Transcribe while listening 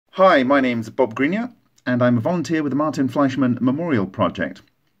Hi, my name's Bob Greenyer, and I'm a volunteer with the Martin Fleischmann Memorial Project.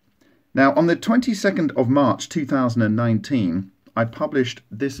 Now, on the 22nd of March 2019, I published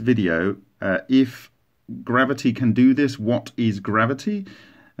this video, If Gravity Can Do This, What is Gravity?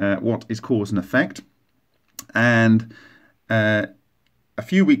 What is Cause and Effect? And a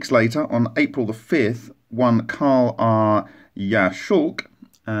few weeks later, on April the 5th, one Karl R. Schulk,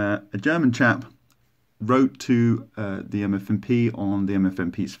 a German chap, wrote to the MFMP on the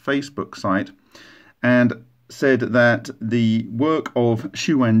MFMP's Facebook site and said that the work of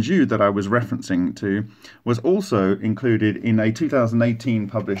Xu Wenju that I was referencing to was also included in a 2018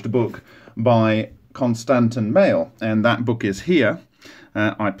 published book by Konstantin Meyl, and that book is here.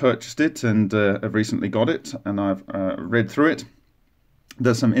 I purchased it and have recently got it, and I've read through it.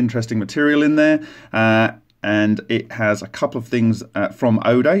 There's some interesting material in there, and it has a couple of things from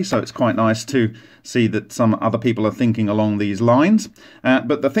Ode, so it's quite nice to see that some other people are thinking along these lines.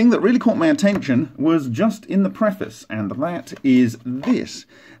 But the thing that really caught my attention was just in the preface, and that is this.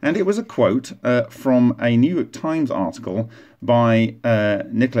 And it was a quote from a New York Times article by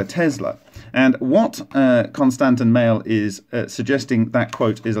Nikola Tesla. And what Konstantin Meyl is suggesting that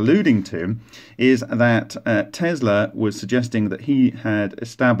quote is alluding to is that Tesla was suggesting that he had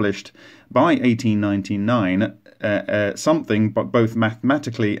established by 1899 something, but both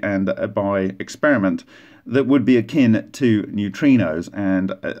mathematically and by experiment, that would be akin to neutrinos.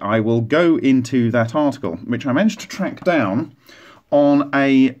 And I will go into that article, which I managed to track down on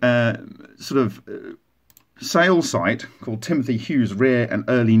a sales site called Timothy Hughes Rare and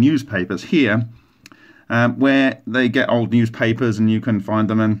Early Newspapers here, where they get old newspapers and you can find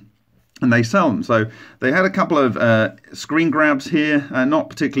them and they sell them. So they had a couple of screen grabs here, not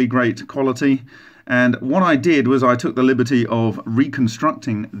particularly great quality. And what I did was I took the liberty of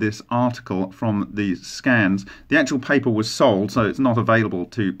reconstructing this article from these scans. The actual paper was sold, so it's not available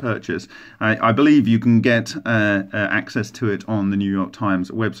to purchase. I believe you can get access to it on the New York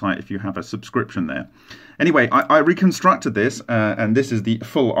Times website if you have a subscription there. Anyway, I reconstructed this, and this is the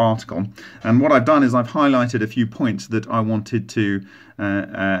full article. And what I've done is I've highlighted a few points that I wanted to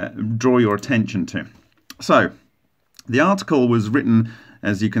draw your attention to. So, the article was written,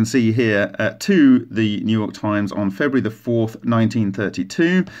 as you can see here, to the New York Times on February the 4th,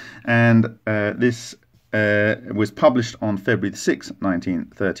 1932, and this was published on February the 6th,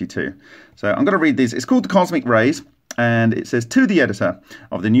 1932. So I'm going to read these. It's called The Cosmic Rays, and it says, "To the editor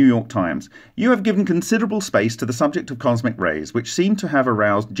of the New York Times, you have given considerable space to the subject of cosmic rays, which seem to have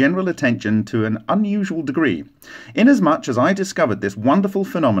aroused general attention to an unusual degree. Inasmuch as I discovered this wonderful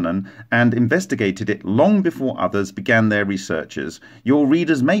phenomenon and investigated it long before others began their researches, your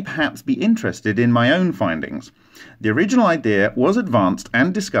readers may perhaps be interested in my own findings. The original idea was advanced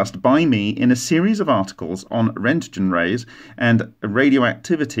and discussed by me in a series of articles on Roentgen rays and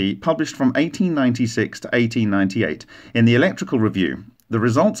radioactivity published from 1896 to 1898 in the Electrical Review. The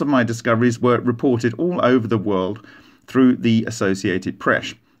results of my discoveries were reported all over the world through the Associated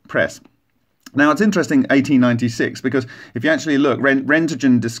Press. Now, it's interesting, 1896, because if you actually look,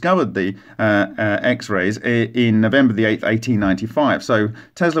 Roentgen discovered the X-rays in November the 8th, 1895. So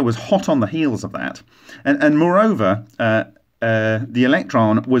Tesla was hot on the heels of that. And moreover, the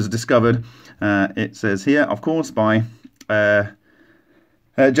electron was discovered, it says here, of course, by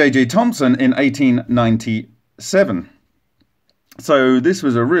J.J. Thomson in 1897. So this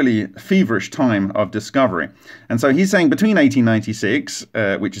was a really feverish time of discovery. And so he's saying between 1896,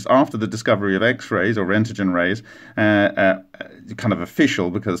 which is after the discovery of X-rays or Roentgen rays, kind of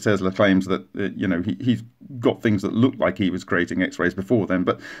official because Tesla claims that, he's got things that look like he was creating X-rays before then.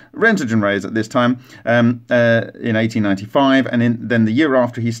 But Roentgen rays at this time in 1895, and then the year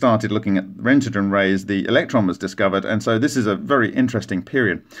after he started looking at Roentgen rays, the electron was discovered. And so this is a very interesting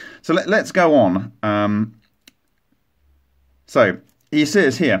period. So let's go on. So, he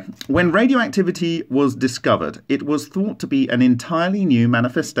says here, when radioactivity was discovered, it was thought to be an entirely new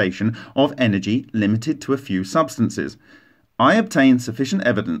manifestation of energy limited to a few substances. I obtained sufficient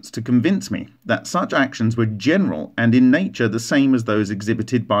evidence to convince me that such actions were general and in nature the same as those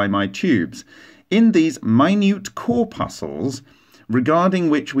exhibited by my tubes. In these minute corpuscles, regarding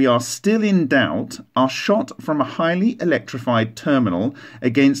which we are still in doubt, are shot from a highly electrified terminal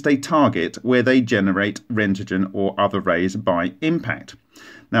against a target where they generate Roentgen or other rays by impact."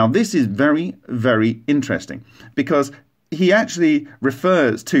 Now, this is very, very interesting because he actually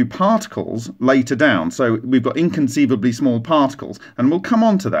refers to particles later down. So we've got inconceivably small particles, and we'll come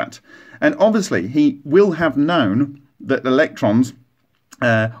on to that. And obviously, he will have known that electrons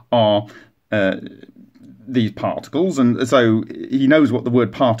are these particles, and so he knows what the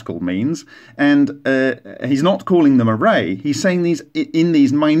word particle means, and he's not calling them a ray. He's saying these in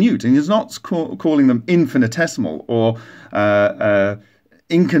these minute, and he's not calling them infinitesimal or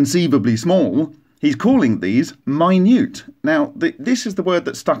inconceivably small. He's calling these minute. Now, this is the word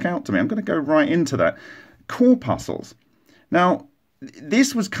that stuck out to me. I'm going to go right into that. Corpuscles. Now,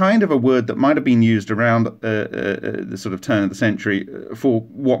 this was kind of a word that might have been used around the sort of turn of the century for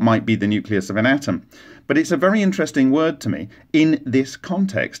what might be the nucleus of an atom. But it's a very interesting word to me in this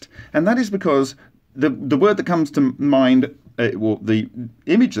context. And that is because the word that comes to mind, or the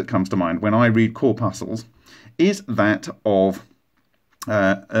image that comes to mind when I read corpuscles, is that of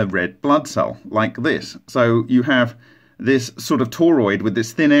a red blood cell, like this. So you have this sort of toroid with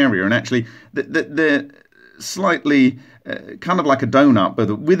this thin area, and actually they're slightly kind of like a donut,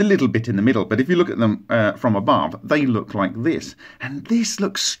 but with a little bit in the middle. But if you look at them from above, they look like this. And this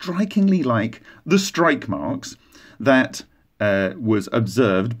looks strikingly like the strike marks that was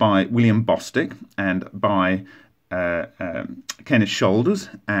observed by William Bostick and by Kenneth shoulders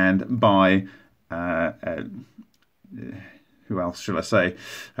and by who else shall I say?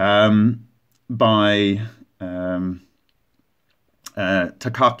 By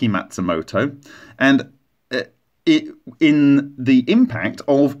Takaki Matsumoto, and in the impact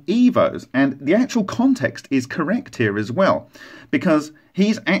of EVOs. And the actual context is correct here as well, because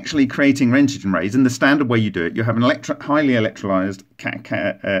he's actually creating Roentgen rays in the standard way you do it. You have an highly electrolyzed,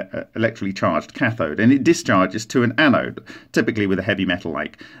 electrically charged cathode, and it discharges to an anode, typically with a heavy metal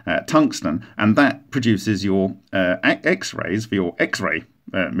like tungsten, and that produces your X-rays for your X-ray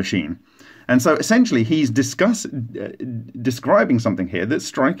machine. And so essentially he's describing something here that's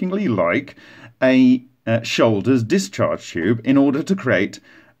strikingly like a Shoulders discharge tube in order to create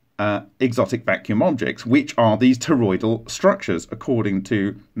exotic vacuum objects, which are these toroidal structures, according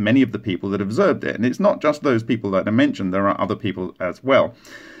to many of the people that observed it. And it's not just those people that I mentioned, there are other people as well.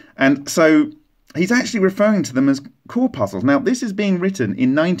 And so he's actually referring to them as corpuscles. Now, this is being written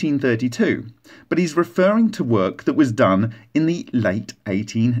in 1932, but he's referring to work that was done in the late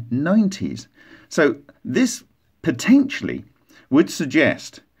 1890s. So this potentially would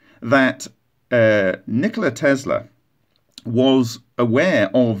suggest that Nikola Tesla was aware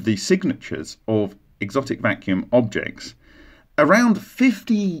of the signatures of exotic vacuum objects around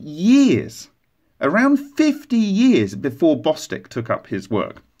 50 years before Bostick took up his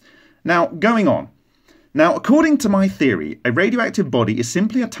work. Now, going on. Now, according to my theory, a radioactive body is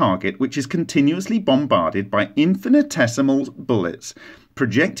simply a target which is continuously bombarded by infinitesimal bullets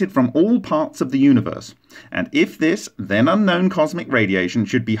projected from all parts of the universe. And if this, then unknown cosmic radiation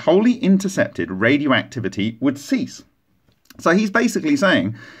should be wholly intercepted, radioactivity would cease. So he's basically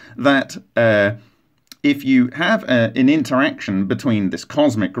saying that if you have an interaction between this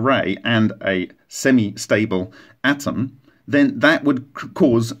cosmic ray and a semi-stable atom, then that would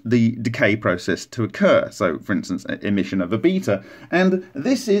cause the decay process to occur. So, for instance, emission of a beta. And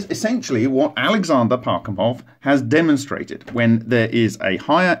this is essentially what Alexander Parkhomov has demonstrated. When there is a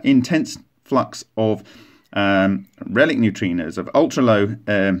higher intense flux of relic neutrinos, of ultra-low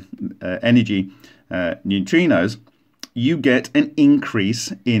energy neutrinos, you get an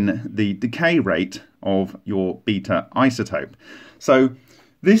increase in the decay rate of your beta isotope. So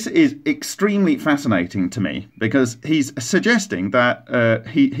this is extremely fascinating to me, because he's suggesting that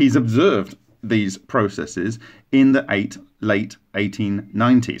he's observed these processes in the late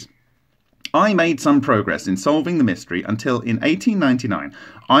 1890s. I made some progress in solving the mystery until in 1899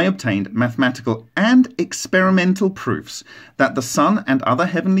 I obtained mathematical and experimental proofs that the sun and other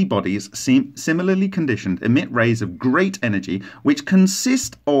heavenly bodies similarly conditioned emit rays of great energy which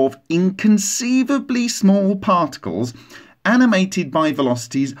consist of inconceivably small particles animated by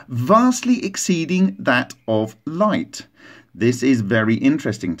velocities vastly exceeding that of light. This is very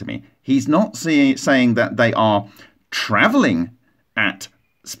interesting to me. He's not saying that they are travelling at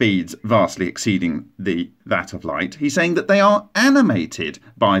speeds vastly exceeding that of light. He's saying that they are animated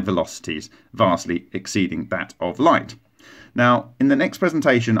by velocities vastly exceeding that of light. Now, in the next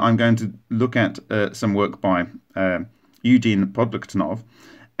presentation, I'm going to look at some work by Eugene Podlaktonov,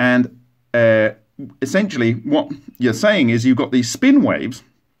 and essentially what you're saying is you've got these spin waves,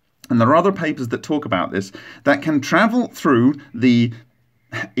 and there are other papers that talk about this, that can travel through the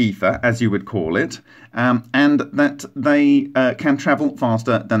ether, as you would call it, and that they can travel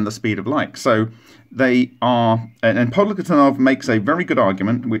faster than the speed of light. So they are, and Podlaktonov makes a very good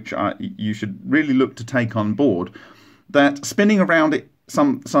argument, which you should really look to take on board, that spinning around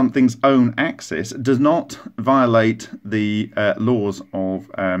something's own axis does not violate the laws of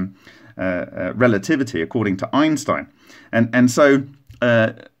relativity according to Einstein. And so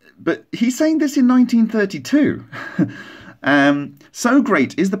But he's saying this in 1932. So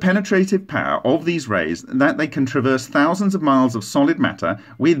great is the penetrative power of these rays that they can traverse thousands of miles of solid matter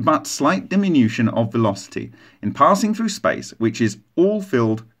with but slight diminution of velocity. In passing through space, which is all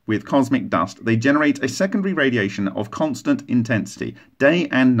filled with cosmic dust, they generate a secondary radiation of constant intensity, day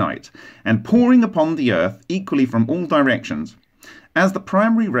and night, and pouring upon the Earth equally from all directions. As the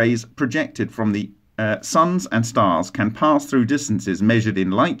primary rays projected from the suns and stars can pass through distances measured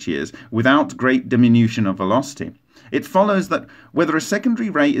in light years without great diminution of velocity, it follows that whether a secondary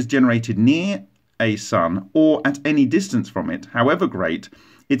ray is generated near a sun or at any distance from it, however great,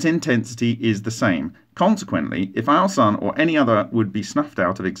 its intensity is the same. Consequently, if our sun or any other would be snuffed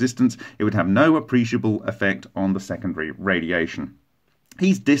out of existence, it would have no appreciable effect on the secondary radiation.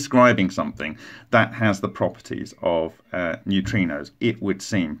 He's describing something that has the properties of neutrinos, it would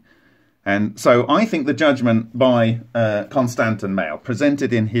seem. And so I think the judgment by Konstantin Meyl,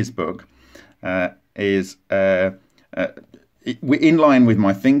 presented in his book, is in line with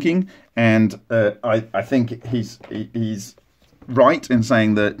my thinking, and I think he's right in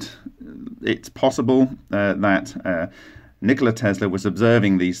saying that it's possible that Nikola Tesla was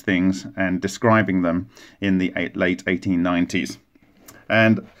observing these things and describing them in the late 1890s.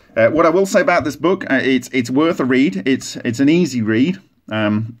 And what I will say about this book, it's worth a read. It's an easy read.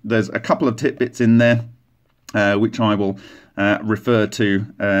 There's a couple of tidbits in there which I will refer to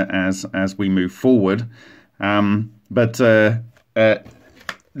as we move forward. But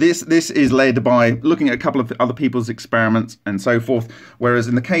this is led by looking at a couple of other people's experiments and so forth. Whereas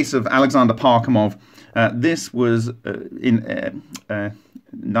in the case of Alexander Parkhomov, this was in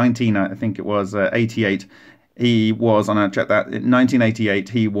 88. He was, and I checked that, in 1988,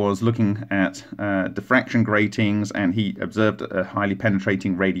 he was looking at diffraction gratings, and he observed a highly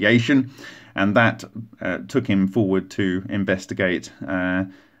penetrating radiation, and that took him forward to investigate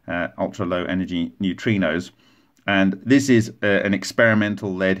ultra-low energy neutrinos. And this is an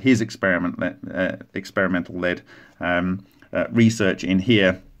experimental-led, experimental-led research in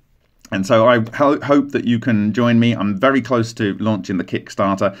here. And so I hope that you can join me. I'm very close to launching the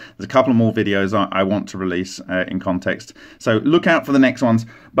Kickstarter. There's a couple more videos I want to release in context. So look out for the next ones.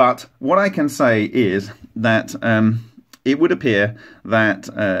 But what I can say is that it would appear that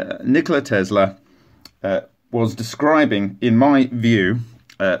Nikola Tesla was describing, in my view,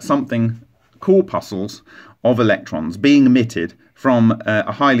 something corpuscles of electrons being emitted from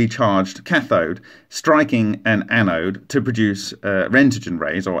a highly charged cathode striking an anode to produce Röntgen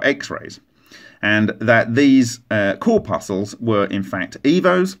rays or X-rays, and that these corpuscles were in fact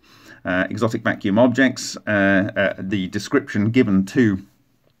EVOs, exotic vacuum objects. The description given to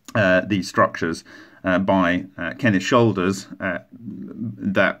these structures by Kenneth Shoulders,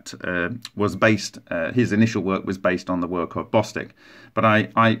 that was based, his initial work was based on the work of Bostick. But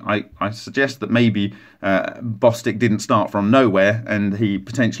I suggest that maybe Bostick didn't start from nowhere, and he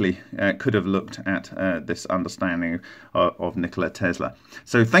potentially could have looked at this understanding of Nikola Tesla.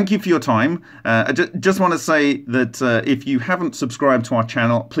 So thank you for your time. I just want to say that if you haven't subscribed to our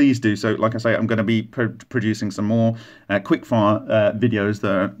channel, please do so. Like I say, I'm going to be producing some more quickfire videos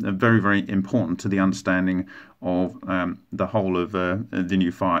that are very, very important to the understanding of the whole of the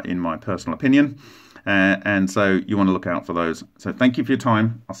new fire, in my personal opinion. And so you want to look out for those. So thank you for your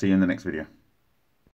time. I'll see you in the next video.